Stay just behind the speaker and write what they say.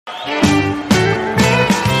They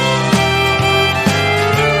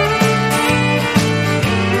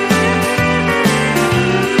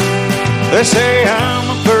say I'm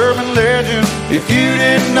a bourbon legend, if you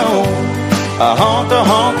didn't know. I haunt the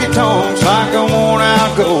honky-tonks like a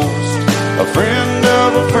worn-out ghost. A friend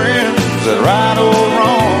of a friend, is that right or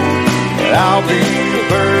wrong? And I'll be a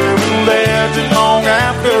bourbon legend long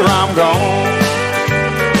after I'm gone.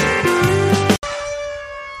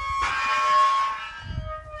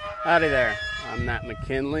 Howdy there, I'm Matt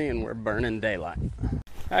McKinley and we're burning daylight.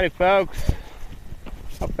 Howdy folks,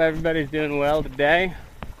 hope everybody's doing well today.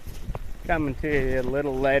 Coming to you a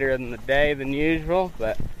little later in the day than usual,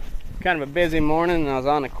 but kind of a busy morning and I was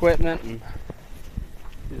on equipment and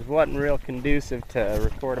it just wasn't real conducive to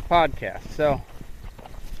record a podcast. So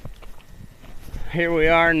here we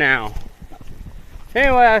are now.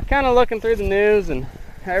 Anyway, I was kind of looking through the news and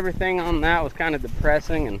everything on that was kind of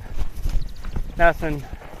depressing and nothing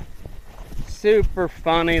super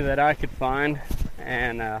funny that I could find.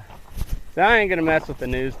 And so I ain't gonna mess with the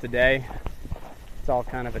news today. It's all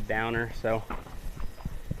kind of a downer, so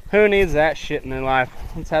who needs that shit in their life?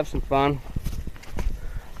 Let's have some fun.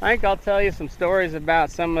 I think I'll tell you some stories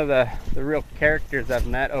about some of the real characters I've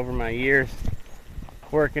met over my years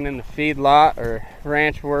working in the feedlot or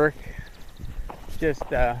ranch work. Just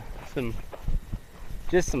some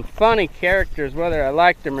funny characters, whether I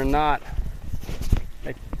liked them or not.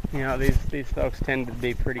 You know, these folks tend to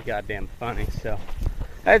be pretty goddamn funny. So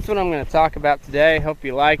that's what I'm going to talk about today. Hope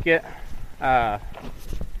you like it.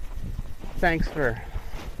 Thanks for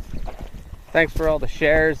all the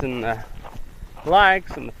shares and the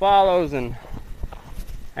likes and the follows and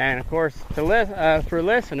of course for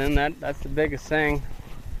listening. That's the biggest thing.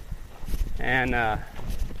 And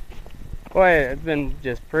boy, it's been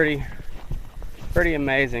just pretty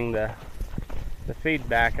amazing the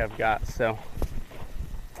feedback I've got. So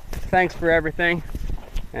thanks for everything,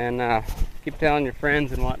 and keep telling your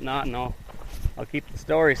friends and whatnot, and I'll keep the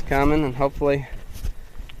stories coming, and hopefully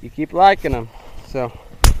you keep liking them. So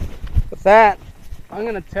with that, I'm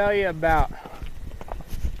going to tell you about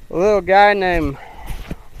a little guy named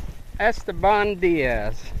Esteban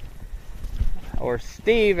Diaz, or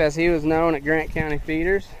Steve as he was known at Grant County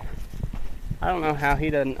Feeders. I don't know how he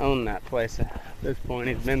doesn't own that place at this point.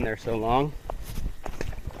 He's been there so long.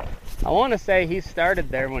 I want to say he started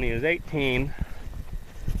there when he was 18,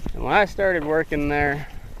 and when I started working there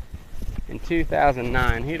in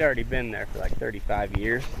 2009, he'd already been there for like 35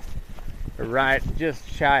 years, or right, just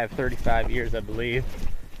shy of 35 years, I believe.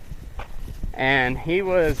 And he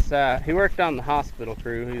worked on the hospital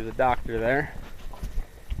crew. He was a doctor there,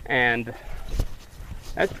 and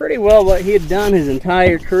that's pretty well what he had done his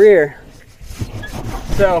entire career.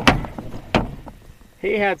 So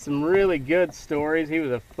he had some really good stories. He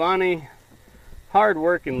was a funny,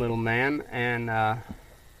 hard-working little man, and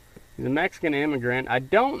he's a Mexican immigrant. I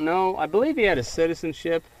don't know, I believe he had a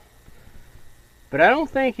citizenship, but I don't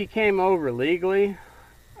think he came over legally.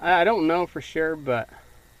 I don't know for sure, but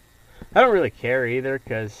I don't really care either,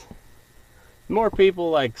 because the more people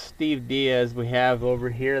like Steve Diaz we have over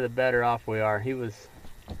here, the better off we are.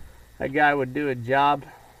 That guy would do a job,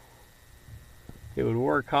 he would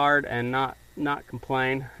work hard and not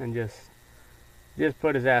complain, and just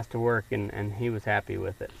put his ass to work, and he was happy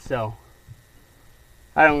with it. So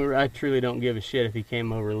I truly don't give a shit if he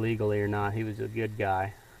came over legally or not. He was a good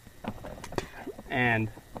guy. And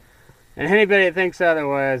anybody that thinks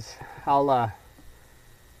otherwise, I'll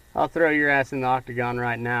throw your ass in the octagon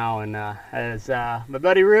right now. And as my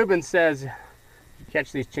buddy Ruben says, you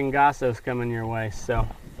catch these chingazos coming your way. So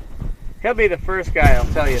he'll be the first guy I'll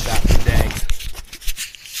tell you about today.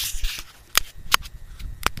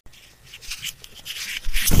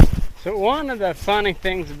 So one of the funny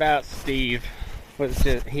things about Steve was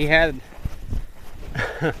just he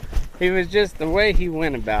was just the way he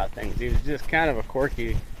went about things. He was just kind of a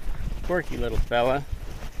quirky little fella,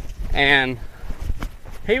 and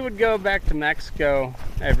he would go back to Mexico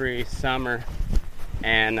every summer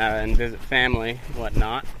and visit family and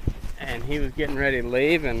whatnot. And he was getting ready to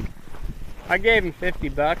leave, and I gave him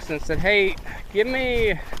 $50 and said, "Hey, give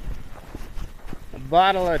me a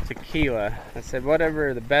bottle of tequila." I said,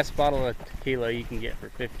 "Whatever the best bottle of tequila you can get for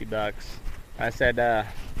 $50. I said,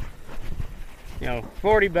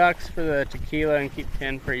 $40 for the tequila and keep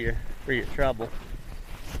 10 for your trouble."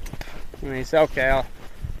 And he said, "Okay,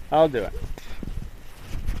 I'll do it."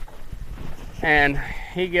 And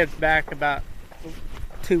he gets back about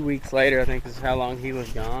 2 weeks later, I think is how long he was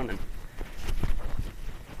gone, and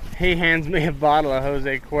he hands me a bottle of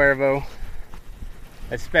Jose Cuervo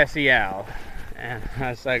Especial. And I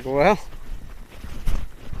was like, "Well,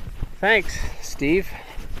 thanks, Steve."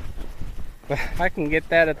 but I can get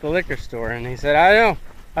that at the liquor store. And he said, I know,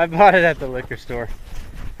 I bought it at the liquor store.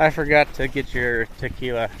 I forgot to get your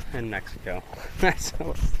tequila in Mexico. That's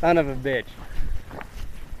a son of a bitch.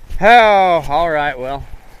 Oh, all right, well,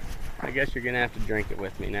 I guess you're going to have to drink it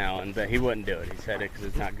with me now. But he wouldn't do it. He said it because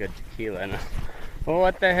it's not good tequila. And well,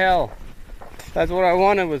 what the hell? That's what I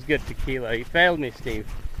wanted, was good tequila. You failed me, Steve.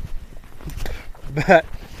 But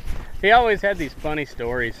he always had these funny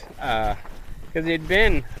stories because he'd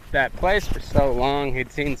been at that place for so long.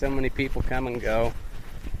 He'd seen so many people come and go,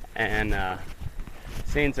 and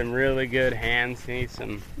seen some really good hands, seen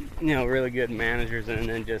some, really good managers, and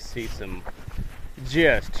then just see some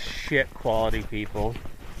just shit quality people.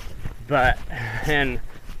 And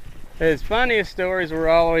his funniest stories were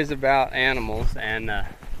always about animals, and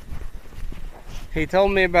he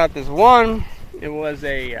told me about this one. It was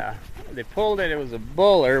they pulled it was a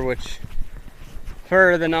buller, which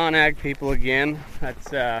for the non-ag people again,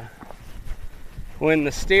 that's when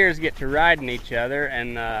the steers get to riding each other,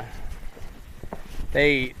 and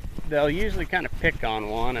they'll usually kind of pick on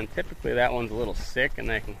one, and typically that one's a little sick, and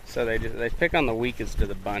they pick on the weakest of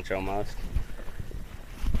the bunch almost.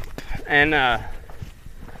 And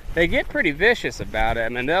they get pretty vicious about it. I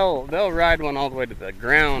mean, they'll ride one all the way to the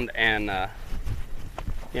ground, and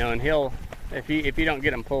and he'll, if you don't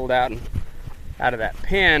get him pulled out of that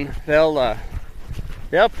pen, they'll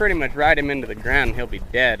pretty much ride him into the ground, and he'll be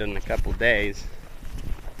dead in a couple days.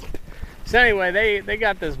 So anyway, they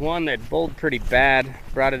got this one that bulled pretty bad,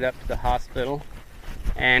 brought it up to the hospital,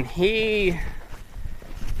 and he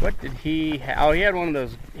had one of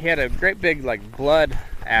those. He had a great big blood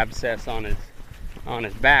abscess on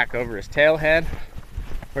his back over his tail head,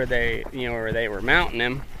 where they were mounting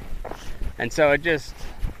him, and so it just,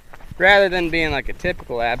 rather than being like a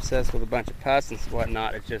typical abscess with a bunch of pus and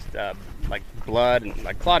whatnot, it's just blood,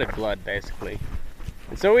 and clotted blood basically.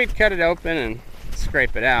 And so we'd cut it open and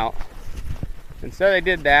scrape it out. And so they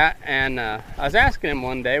did that, and I was asking him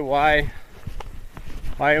one day why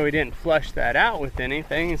we didn't flush that out with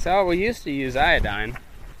anything. He said, we used to use iodine,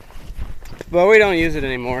 but we don't use it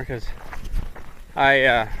anymore because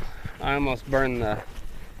I almost burned the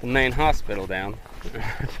main hospital down.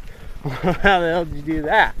 How the hell did you do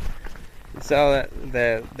that? So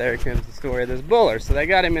there comes the story of this buller. So they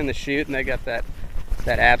got him in the chute, and they got that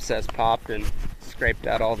abscess popped and scraped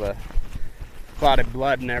out all the clotted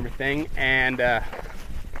blood and everything, and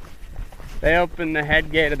they open the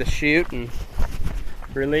head gate of the chute and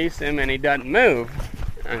release him, and he doesn't move.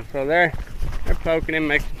 And so they're poking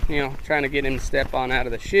him, trying to get him to step on out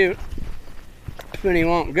of the chute, but he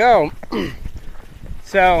won't go.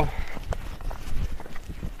 So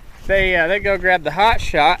they go grab the hot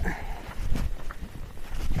shot,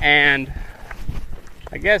 and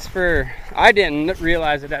I guess I didn't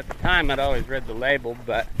realize it at the time. I'd always read the label,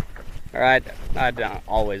 I'd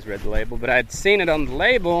always read the label, but I'd seen it on the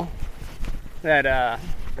label that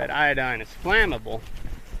iodine is flammable.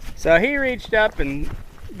 So he reached up and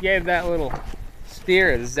gave that little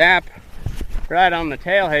steer a zap right on the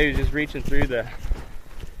tailhead. He was just reaching through the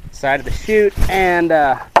side of the chute, and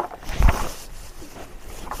that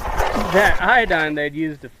iodine they'd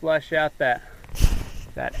used to flush out that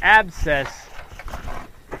abscess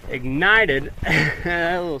ignited, and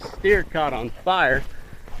that little steer caught on fire.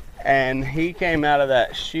 And he came out of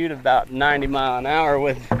that chute about 90 miles an hour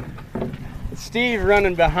with Steve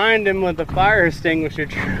running behind him with a fire extinguisher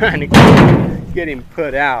trying to get him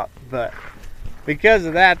put out. But because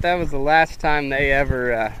of that was the last time they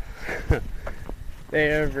ever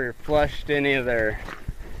flushed any of their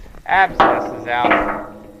abscesses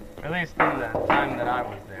out. At least in the time that I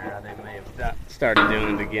was there. They may have started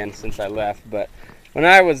doing it again since I left. But when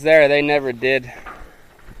I was there, they never did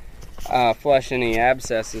flush any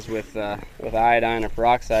abscesses with iodine or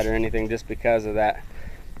peroxide or anything, just because of that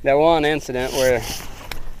one incident where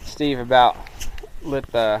Steve about lit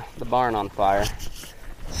the barn on fire.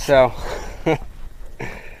 So it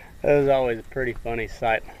was always a pretty funny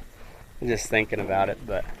sight just thinking about it.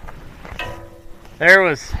 But there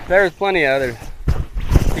was plenty of other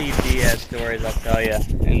Steve Diaz stories I'll tell you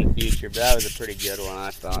in the future, but that was a pretty good one,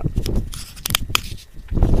 I thought.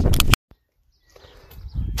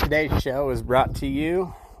 Today's show is brought to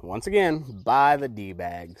you, once again, by the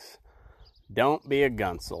D-Bags. Don't be a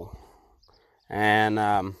gunsel. And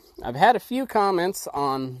I've had a few comments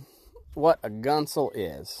on what a gunsel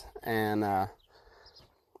is. And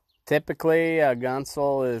typically a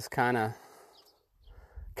gunsel is kind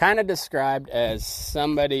of described as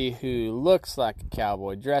somebody who looks like a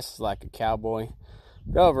cowboy, dresses like a cowboy,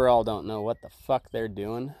 but overall don't know what the fuck they're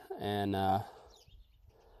doing. And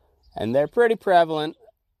they're pretty prevalent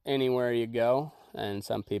anywhere you go. and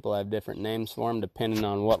some people have different names for them depending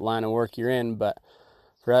on what line of work you're in, but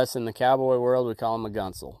for us in the cowboy world, we call them a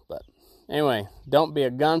gunsel. But anyway, Don't Be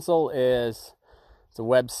a Gunsel it's a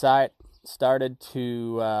website started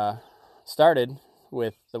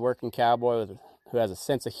with the working cowboy who has a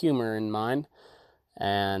sense of humor in mind,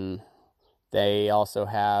 and they also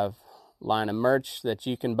have a line of merch that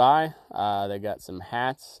you can buy. They got some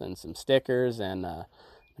hats and some stickers and a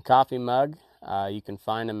coffee mug. You can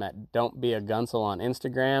find them at Don't Be a Gunsel on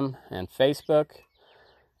Instagram and Facebook.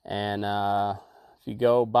 And if you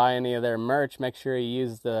go buy any of their merch, make sure you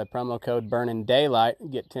use the promo code Burning Daylight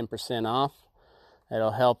and get 10% off.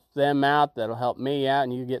 It'll help them out, that'll help me out,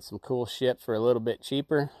 and you get some cool shit for a little bit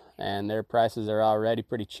cheaper. And their prices are already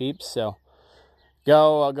pretty cheap, so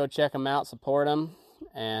go check them out, support them,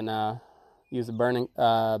 and use the Burning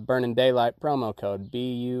Daylight promo code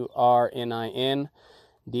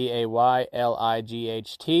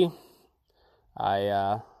BURNINDAYLIGHT.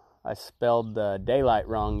 I spelled daylight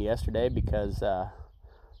wrong yesterday because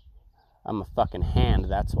I'm a fucking hand,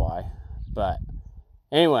 that's why. But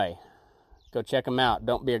anyway, go check them out.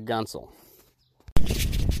 Don't Be a Gunsel.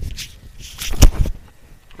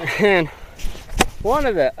 And one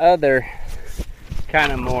of the other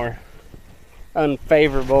kind of more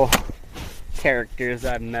unfavorable characters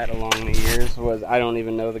I've met along the years was, I don't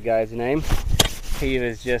even know the guy's name. He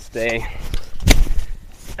was just a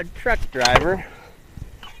truck driver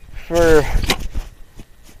for,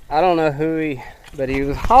 I don't know who but he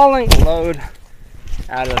was hauling a load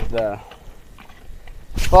out of the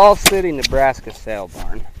Falls City, Nebraska sale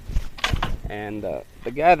barn. And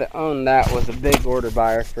the guy that owned that was a big order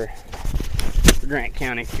buyer for Grant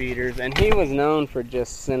County feeders, and he was known for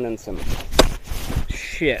just sending some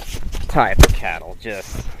shit type of cattle,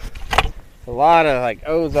 just a lot of like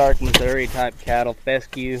Ozark, Missouri type cattle,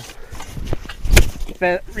 fescue,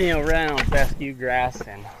 right on fescue grass,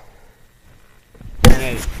 and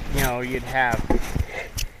it, you'd have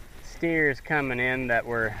steers coming in that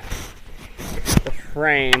were the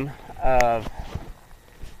frame of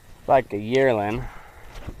like a yearling,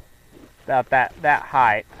 about that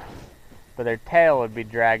height, but their tail would be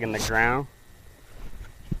dragging the ground.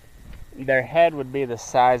 Their head would be the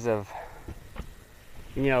size of,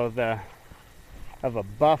 of a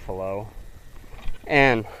buffalo,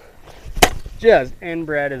 and just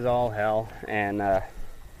inbred as all hell. And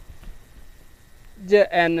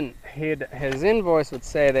then his invoice would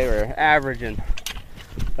say they were averaging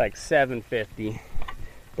like $750,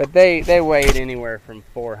 but they weighed anywhere from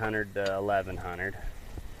 400 to 1100.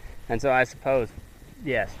 And so I suppose,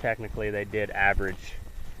 yes, technically they did average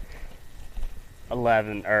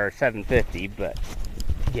 11 or 750, but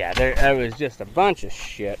yeah, it was just a bunch of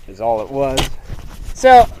shit is all it was.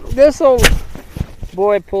 So this old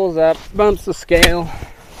boy pulls up, bumps the scale,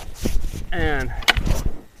 and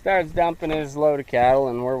starts dumping his load of cattle,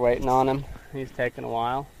 and we're waiting on him. He's taking a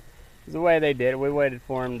while. It's the way they did it. We waited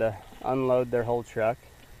for him to unload their whole truck,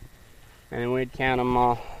 and we'd count them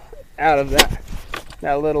all out of that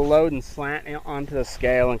little load and slant onto the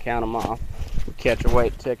scale and count them off. We'd catch a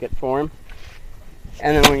weight ticket for him,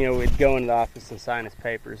 and then we'd go into the office and sign his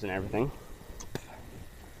papers and everything.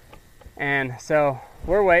 And so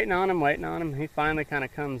we're waiting on him. He finally kind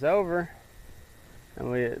of comes over,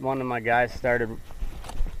 and one of my guys started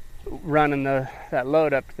running that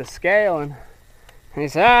load up to the scale, and he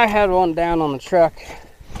said, I had one down on the truck.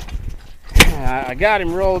 I got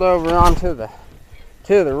him rolled over onto the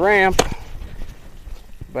ramp,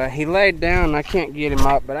 but he laid down and I can't get him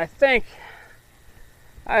up, but I think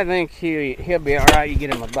he'll be all right. You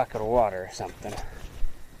get him a bucket of water or something.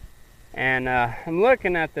 And I'm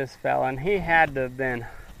looking at this fella, and he had to have been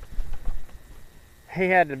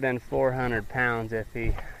 400 pounds if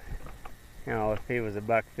he was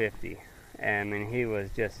 $150. I mean, he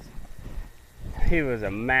was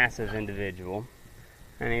a massive individual,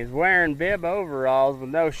 and he's wearing bib overalls with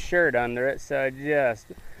no shirt under it, so just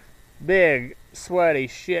big, sweaty,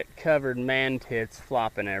 shit-covered man tits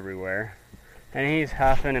flopping everywhere. And he's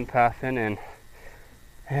huffing and puffing, and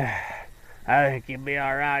I think he'll be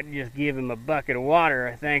all right. Just give him a bucket of water,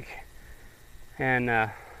 I think. And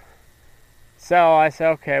so I said,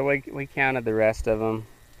 okay, we counted the rest of them.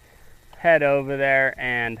 Head over there,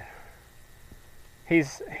 and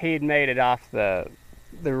he'd made it off the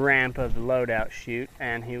ramp of the loadout chute,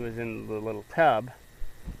 and he was in the little tub.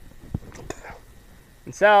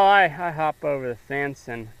 And so I hop over the fence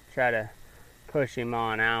and try to push him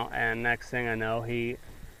on out, and next thing I know, he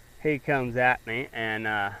comes at me, and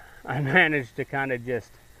I managed to kind of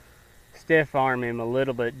just stiff arm him a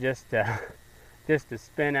little bit just to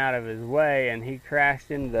spin out of his way, and he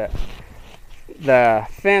crashed into the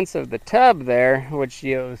fence of the tub there, which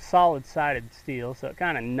was solid-sided steel, so it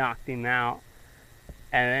kind of knocked him out,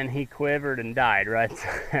 and then he quivered and died right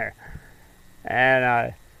there.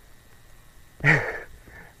 And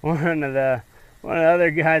one of the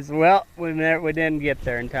other guys, well, we didn't get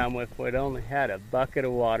there in time. If we'd only had a bucket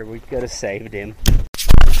of water, we could have saved him.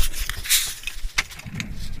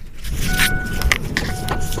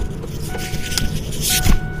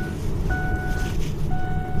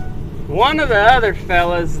 One of the other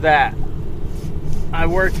fellas that I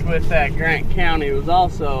worked with at Grant County was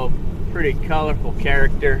also a pretty colorful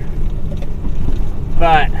character,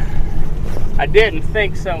 but I didn't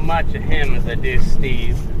think so much of him as I do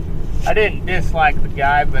Steve. I didn't dislike the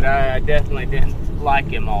guy, but I definitely didn't like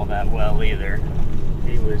him all that well either.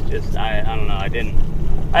 He was just, I don't know, I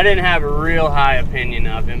didn't have a real high opinion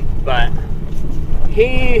of him, but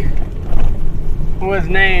he was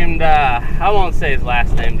named, I won't say his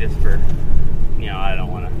last name just for, I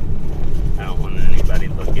don't want anybody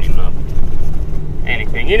looking him up.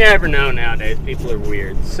 Anything. You never know nowadays. People are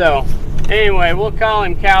weird. So, anyway, we'll call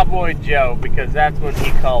him Cowboy Joe because that's what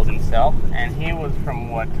he called himself. And he was from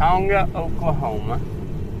Watonga, Oklahoma.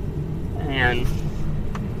 And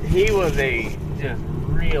he was a just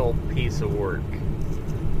real piece of work.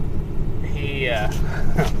 He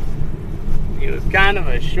was kind of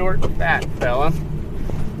a short, fat fella.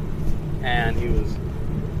 And he was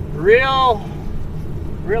real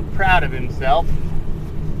proud of himself.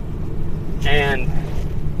 And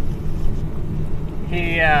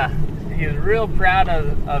he was real proud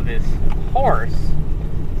of his horse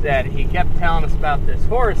that he kept telling us about, this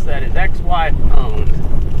horse that his ex-wife owned.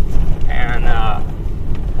 And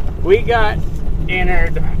we got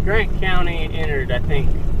entered, Grant County entered, I think,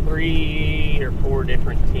 3 or 4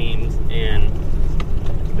 different teams in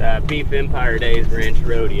the Beef Empire Days Ranch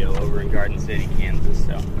Rodeo over in Garden City, Kansas.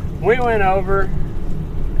 So we went over,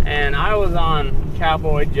 and I was on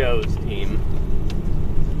Cowboy Joe's team.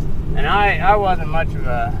 And I wasn't much of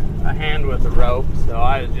a hand with the rope, so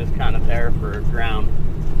I was just kind of there for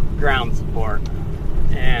ground support.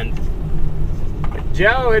 And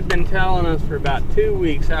Joe had been telling us for about 2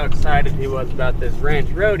 weeks how excited he was about this ranch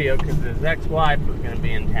rodeo because his ex-wife was going to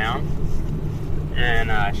be in town. And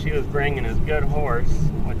she was bringing his good horse,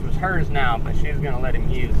 which was hers now, but she was going to let him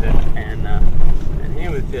use it. And he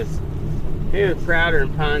was prouder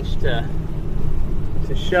than punch to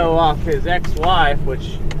show off his ex-wife,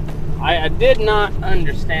 which I did not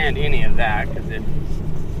understand any of that, because if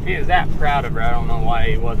he was that proud of her, I don't know why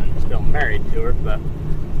he wasn't still married to her, but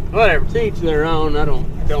whatever, to each their own. It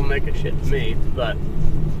don't make a shit to me. But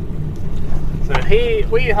so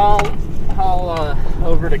we haul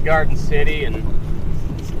over to Garden City, and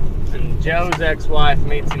Joe's ex-wife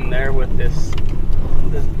meets him there with this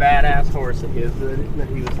badass horse of his that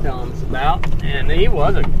he was telling us about. And he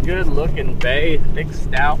was a good looking bay, big,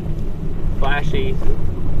 stout, flashy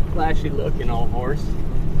looking old horse.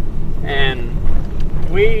 And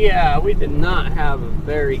we did not have a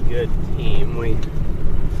very good team. We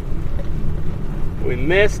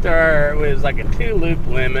missed it was like a 2-loop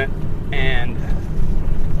limit, and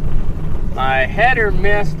my header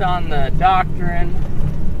missed on the doctrine,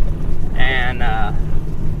 and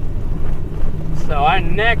so I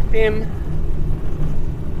necked him,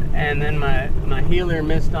 and then my heeler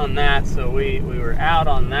missed on that, so we were out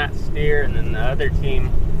on that steer, and then the other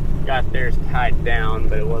team got theirs tied down,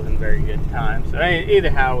 but it wasn't very good time. So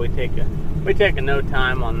either how, we take a no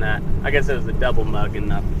time on that. I guess it was the double mugging,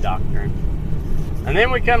 not the doctrine. And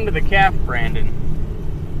then we come to the calf branding,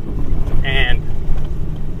 and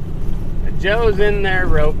Joe's in there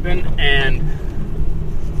roping, and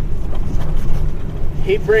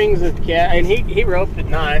he brings his calf, and he roped it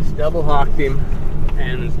nice, double hawked him,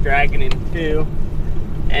 and is dragging him too.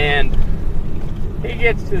 And he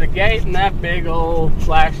gets to the gate, and that big old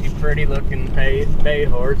flashy, pretty looking bay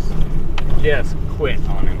horse just quit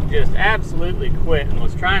on him, just absolutely quit, and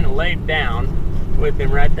was trying to lay down with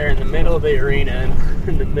him right there in the middle of the arena and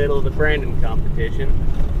in the middle of the branding competition.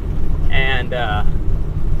 And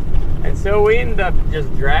so we ended up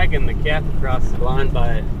just dragging the calf across the line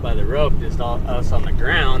by the rope, just us on the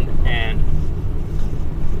ground. And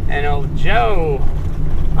old Joe,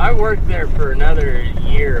 I worked there for another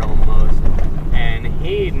year almost, and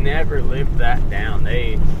he never lived that down.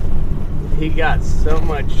 He got so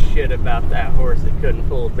much shit about that horse that couldn't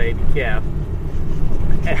pull a baby calf.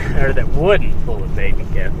 Or that wouldn't pull a baby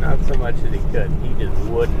calf. Not so much that he couldn't, he just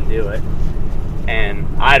wouldn't do it. And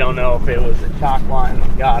I don't know if it was the chalk line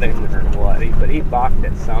that got him or what, but he balked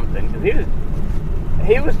at something, because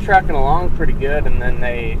he was trucking along pretty good, and then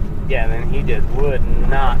he just would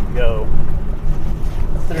not go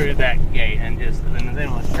through that gate and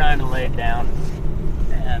then was trying to lay down.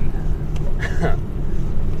 And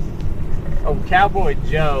Cowboy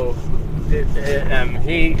Joe,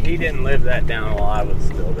 he didn't live that down while I was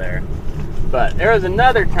still there. But there was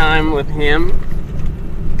another time with him.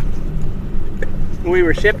 We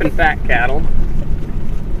were shipping fat cattle,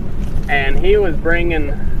 and he was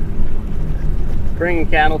bringing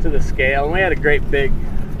cattle to the scale. And we had a great big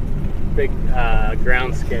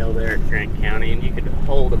ground scale there at Grant County, and you could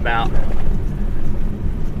hold about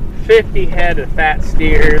 50 head of fat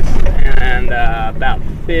steers and about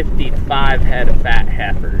 55 head of fat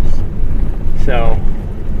heifers. So,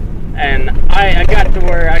 and I got to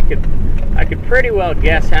where I could pretty well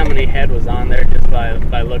guess how many head was on there just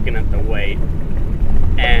by looking at the weight.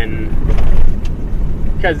 And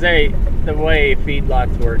because the way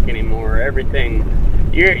feedlots work anymore, everything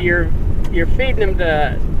you're feeding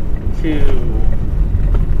them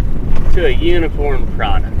to a uniform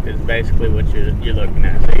product is basically what you're looking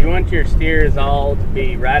at. So you want your steers all to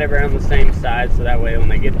be right around the same size, so that way when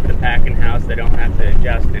they get to the packing house, they don't have to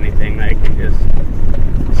adjust anything. They can just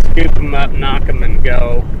scoop them up, knock them, and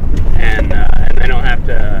go, and they don't have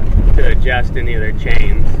to adjust any of their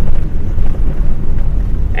chains.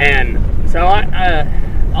 And so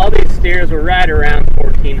all these steers were right around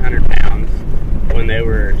 1,400 pounds when they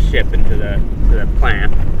were shipping to the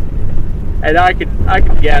plant. And I could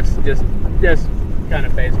guess just kind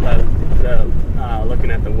of based by looking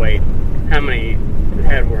at the weight how many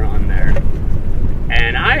head were on there.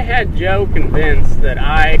 And I had Joe convinced that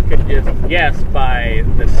I could just guess by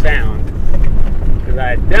the sound, because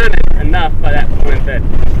I had done it enough by that point that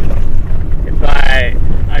if I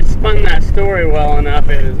spun that story well enough,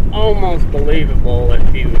 it was almost believable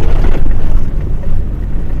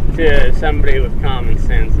to somebody with common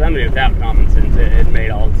sense. Somebody without common sense, it made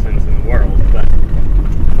all the sense in the world. But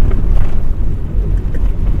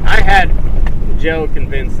I had Joe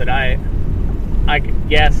convinced that I could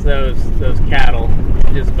guess those cattle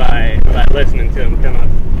just by listening to him come up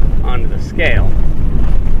onto the scale,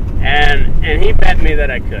 and he bet me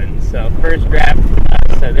that I couldn't. So first draft,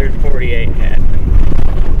 I said there's 48 head,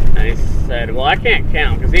 and he said, well, I can't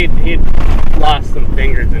count, because he'd lost some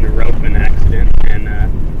fingers in a roping accident, and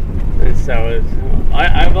so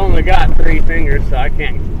I've only got 3 fingers, so I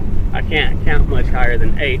can't count much higher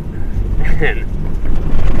than 8. And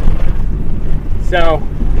so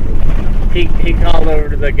he called over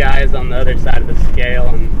to the guys on the other side of the scale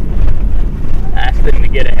and asked them to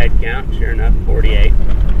get a head count. Sure enough, 48.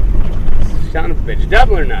 Son of a bitch,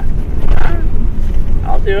 double or nothing?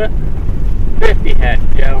 I'll do it. 50 head,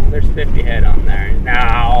 Joe. There's 50 head on there.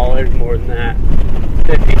 No, there's more than that.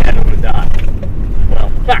 50 head on the dot. Well,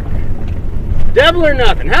 fuck. Double or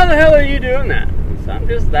nothing. How the hell are you doing that? So I'm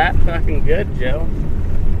just that fucking good, Joe.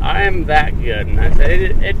 I am that good. And I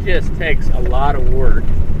said, it just takes a lot of work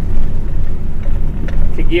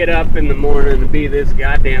to get up in the morning and be this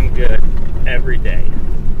goddamn good every day.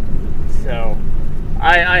 So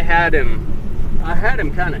I had him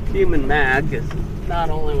kind of fuming mad, because not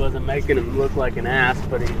only was it making him look like an ass,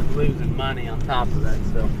 but he was losing money on top of that.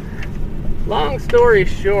 So long story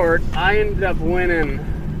short, I ended up winning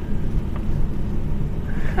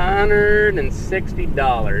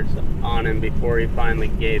 $160 on him before he finally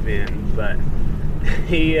gave in. But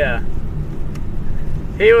he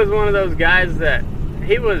was one of those guys that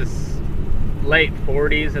he was late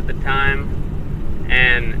 40s at the time,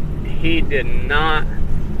 and he did not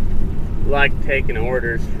like taking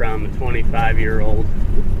orders from a 25-year-old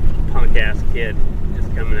punk-ass kid just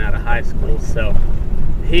coming out of high school. So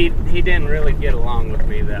he didn't really get along with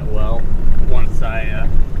me that well once I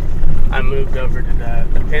moved over to the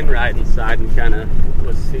pin riding side and kind of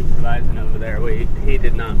was supervising over there. He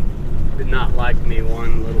did not like me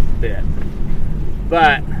one little bit.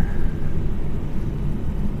 But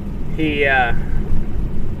he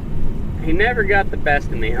never got the best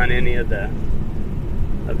of me on any of the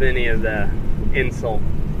insult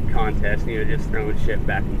contests, just throwing shit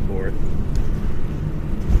back and forth.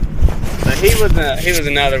 But he was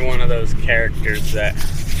another one of those characters that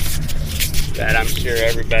I'm sure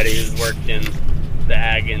everybody who's worked in the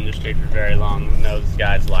ag industry for very long knows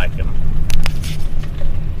guys like him.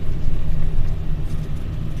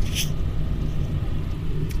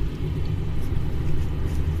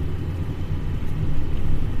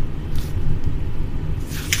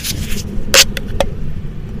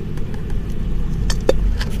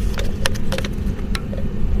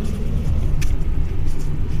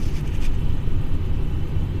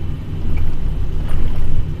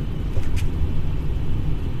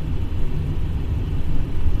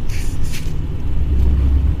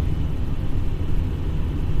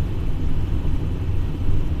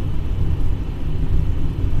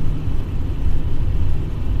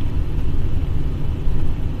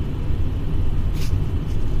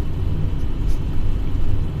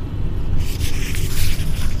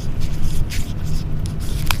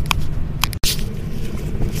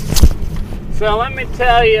 So let me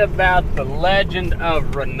tell you about the legend of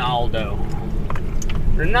Ronaldo.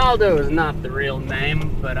 Ronaldo is not the real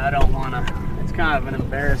name, but I don't want to, it's kind of an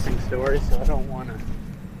embarrassing story, so I don't want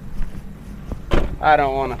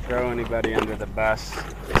to throw anybody under the bus.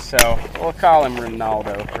 So we'll call him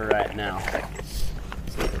Ronaldo for right now.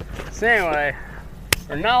 So anyway,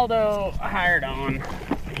 Ronaldo hired on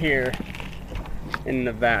here in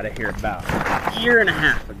Nevada here about a year and a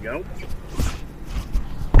half ago.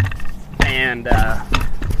 And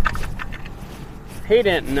he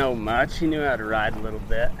didn't know much. He knew how to ride a little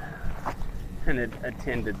bit and had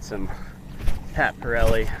attended some Pat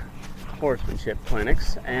Pirelli horsemanship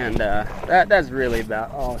clinics, and that's really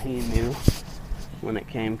about all he knew when it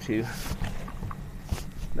came to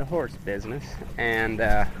the horse business. And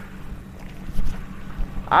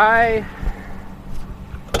I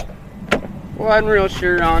wasn't real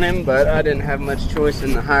sure on him, but I didn't have much choice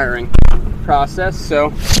in the hiring process,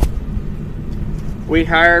 so we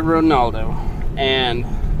hired Ronaldo. And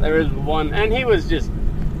there was one, and he was just,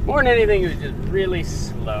 more than anything, he was just really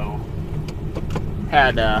slow.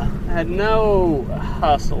 Had no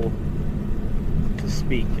hustle to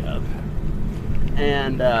speak of.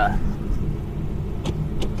 And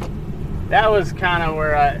that was kind of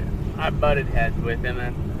where I butted heads with him.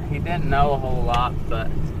 And he didn't know a whole lot, but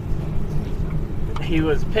he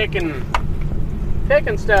was picking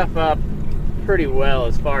stuff up pretty well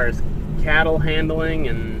as far as cattle handling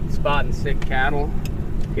and spotting sick cattle.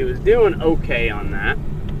 He was doing okay on that.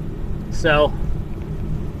 So,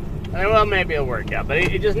 well, maybe it'll work out. But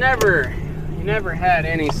he just never had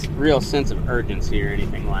any real sense of urgency or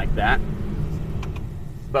anything like that.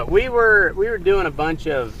 But we were doing a bunch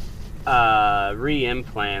of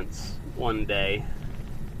re-implants one day.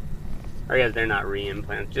 Or yeah, they're not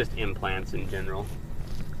re-implants, just implants in general.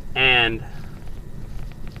 And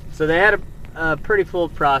so they had a pretty full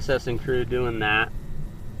processing crew doing that.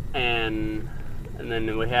 And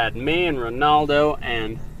then we had me and Ronaldo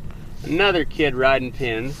and another kid riding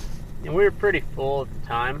pins. And we were pretty full at the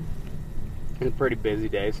time. It was a pretty busy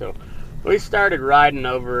day, so we started riding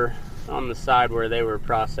over on the side where they were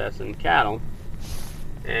processing cattle.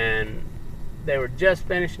 And they were just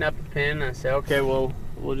finishing up a pin. I said, okay, we'll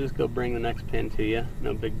just go bring the next pin to you.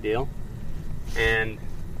 No big deal. And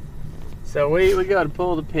so we go to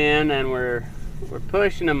pull the pin, and we're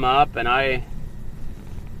pushing them up, and I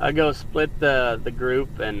go split the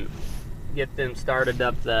group and get them started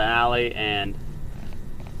up the alley, and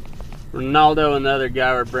Ronaldo and the other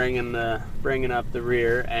guy were bringing up the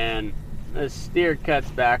rear, and the steer cuts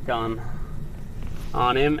back on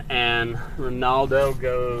him, and Ronaldo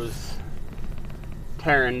goes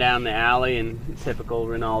tearing down the alley in typical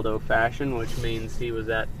Ronaldo fashion, which means he was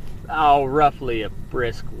at roughly a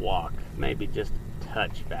brisk walk, maybe just a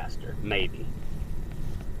touch faster, maybe.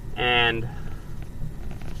 And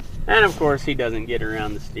of course he doesn't get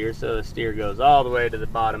around the steer, so the steer goes all the way to the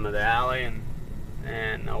bottom of the alley,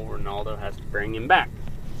 and old Ronaldo has to bring him back.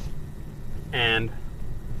 And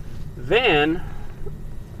then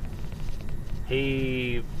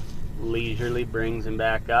he leisurely brings him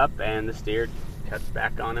back up, and the steer cuts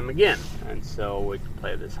back on him again. And so we can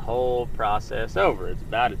play this whole process over. It's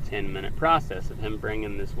about a 10-minute process of him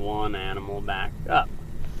bringing this one animal back up.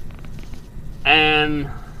 And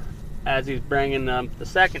as he's bringing them the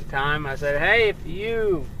second time, I said, hey, if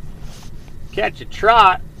you catch a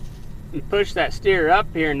trot and push that steer up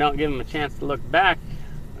here and don't give him a chance to look back,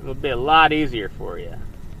 it'll be a lot easier for you.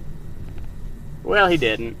 Well, he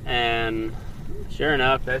didn't, and sure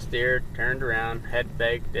enough, that steer turned around, head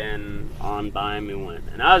faked, and on by him he went.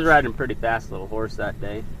 And I was riding a pretty fast little horse that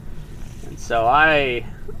day, and so I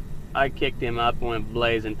kicked him up and went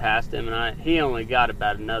blazing past him, and he only got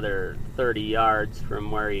about another 30 yards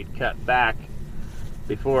from where he'd cut back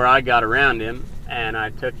before I got around him, and I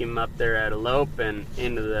took him up there at a lope, and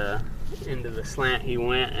into the slant he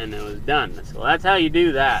went, and it was done. So that's how you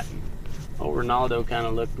do that. Old Ronaldo kind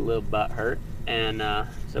of looked a little butthurt, and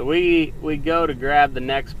so we go to grab the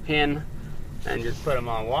next pin and just put them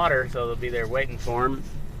on water so they'll be there waiting for him,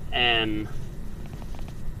 and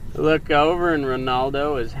look over, and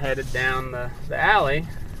Ronaldo is headed down the alley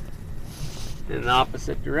in the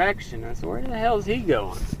opposite direction. I said, where the hell is he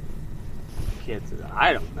going? The kid says,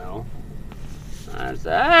 I don't know. I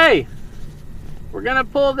said, hey, we're gonna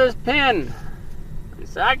pull this pin. He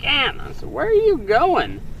said, I can't. I said, where are you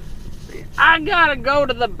going? Said, I gotta go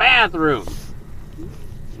to the bathroom.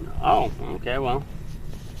 Oh, okay, well,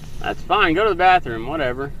 that's fine. Go to the bathroom,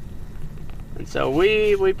 whatever. And so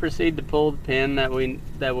we proceed to pull the pin that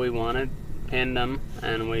we wanted, pinned them,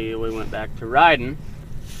 and we went back to riding.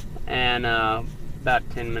 And about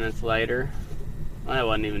 10 minutes later, well, it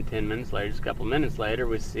wasn't even 10 minutes later, just a couple minutes later,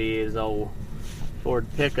 we see his old Ford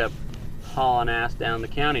pickup hauling ass down the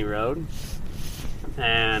county road.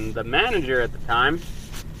 And the manager at the time,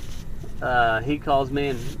 he calls me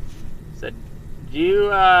and said, did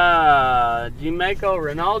you make old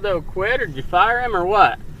Ronaldo quit, or did you fire him, or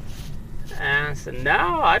what? And I said,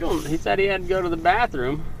 no, I don't. He said he had to go to the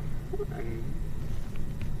bathroom. And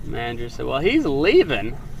the manager said, well, he's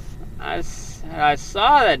leaving. I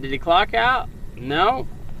saw that. Did he clock out? No.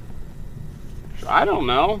 I don't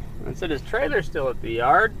know. I said, his trailer's still at the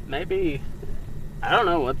yard. Maybe, I don't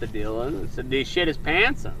know what the deal is. I said, did he shit his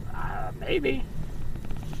pants? Maybe.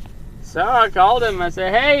 So I called him. I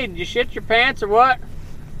said, hey, did you shit your pants or what?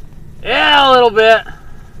 Yeah, a little bit.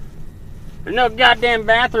 There's no goddamn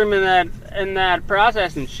bathroom in that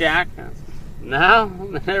processing shack. I said, no,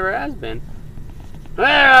 there never has been. Well,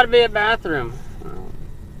 there ought to be a bathroom.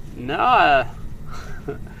 No,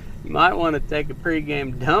 you might want to take a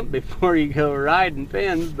pregame dump before you go riding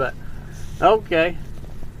pins, but okay.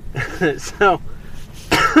 So,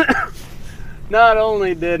 not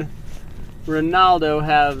only did Ronaldo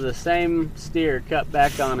have the same steer cut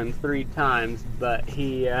back on him 3 times, but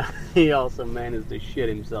he also managed to shit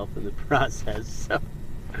himself in the process. So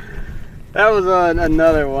that was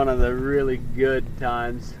another one of the really good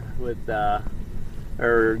times with,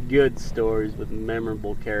 or good stories with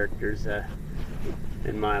memorable characters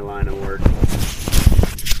in my line of work.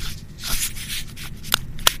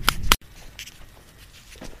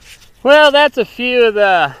 Well, that's a few of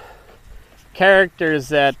the characters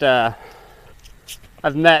that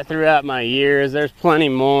I've met throughout my years. There's plenty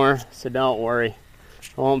more, so don't worry.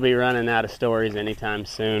 I won't be running out of stories anytime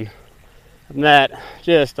soon. I've met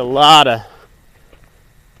just a lot of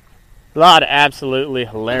absolutely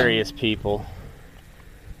hilarious people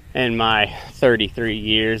in my 33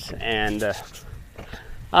 years, and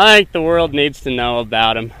I think the world needs to know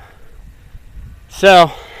about them.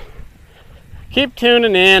 So keep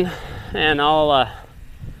tuning in, and I'll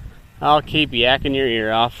keep yakking your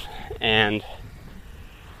ear off. And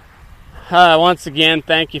once again,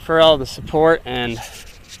 thank you for all the support and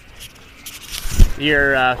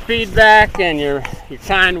your feedback and your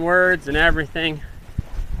kind words and everything.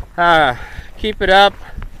 Keep it up.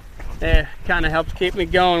 It kind of helps keep me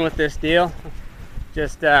going with this deal.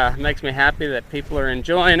 Just makes me happy that people are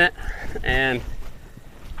enjoying it, and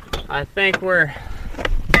I think we're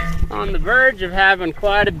on the verge of having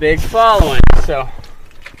quite a big following. So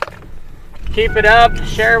keep it up.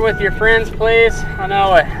 Share with your friends, please. I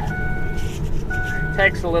know it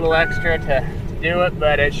takes a little extra to do it,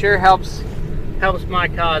 but it sure helps my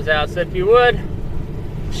cause out. So if you would,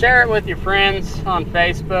 share it with your friends on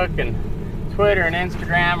Facebook and Twitter and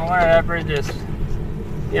Instagram or wherever. Just,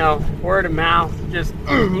 word of mouth. Just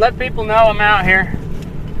let people know I'm out here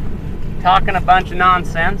talking a bunch of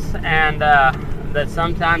nonsense, and that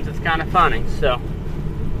sometimes it's kind of funny. So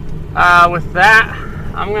with that,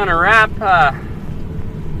 I'm gonna wrap.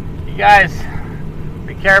 You guys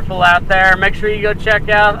be careful out there. Make sure you go check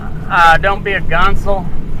out Don't Be a Gunsel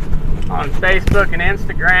on Facebook and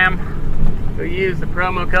Instagram. Go use the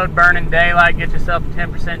promo code Burning Daylight. Get yourself a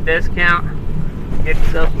 10% discount. Get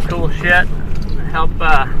yourself some cool shit. Help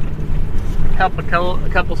a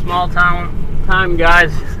couple small time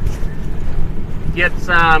guys get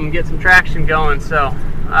some traction going. So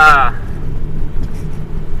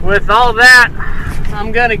with all that,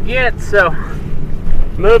 I'm gonna get, so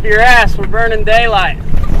move your ass. We're burning daylight.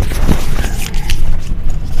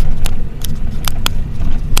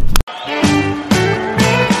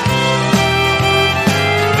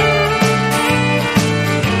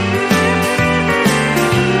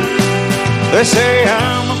 They say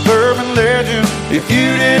I'm a bourbon legend, if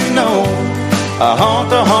you didn't know. I haunt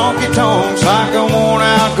the honky-tonks like a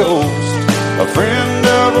worn-out ghost, a friend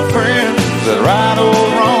of a friend that right or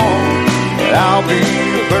wrong. And I'll be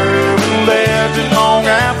a bourbon legend long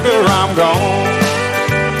after I'm gone.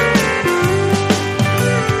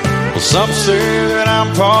 Well, some say that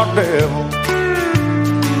I'm part devil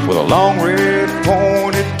with a long red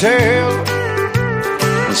pointed tail.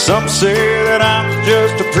 And some say that I'm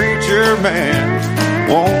just a preacher man,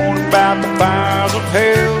 warning about the fires of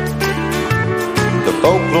hell. The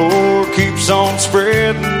folklore keeps on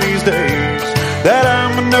spreading these days that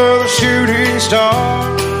I'm another shooting star,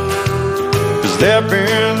 'cause there've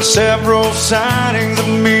been several sightings of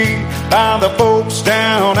me by the folks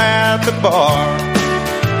down at the bar.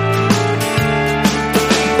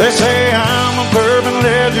 They say I'm a bourbon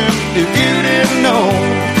legend, if you didn't know.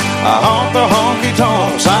 I haunt the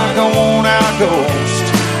honky-tonks like a worn-out ghost,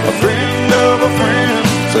 a friend of a friend,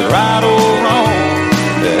 said right or wrong,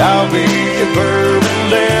 that I'll be a bourbon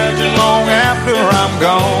legend long after I'm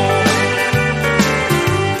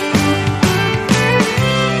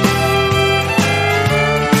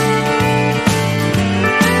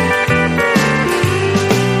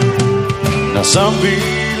Now some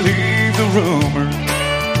believe the rumor,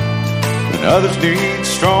 and others need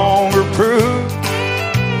stronger proof.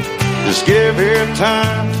 Just give it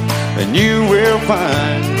time, and you will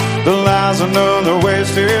find the lies another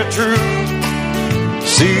wasted truth.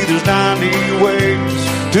 See, there's 90 ways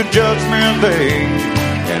to Judgment Day,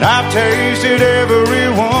 and I've tasted every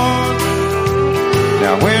one.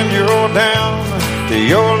 Now when you're down to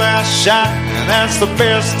your last shot, and that's the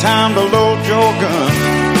best time to load your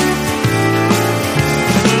gun.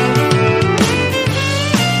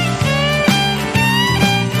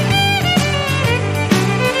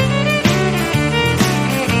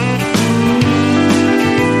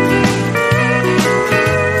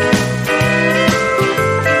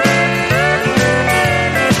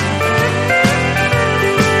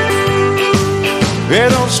 Yeah,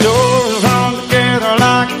 those stories run together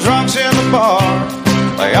like drunks in the bar.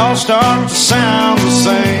 They all start to sound the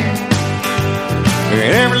same.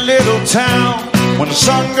 In every little town, when the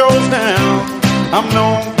sun goes down, I'm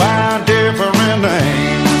known by a different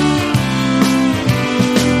name.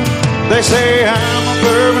 They say I'm a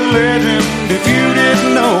bourbon legend, if you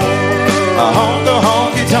didn't know. I haunt the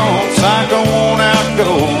honky-tonks like a worn-out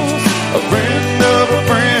ghost. A friend of a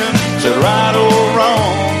friend said right or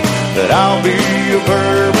wrong that I'll be a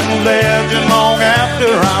bourbon legend long after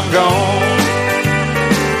I'm gone.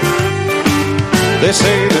 They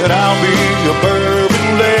say that I'll be a bourbon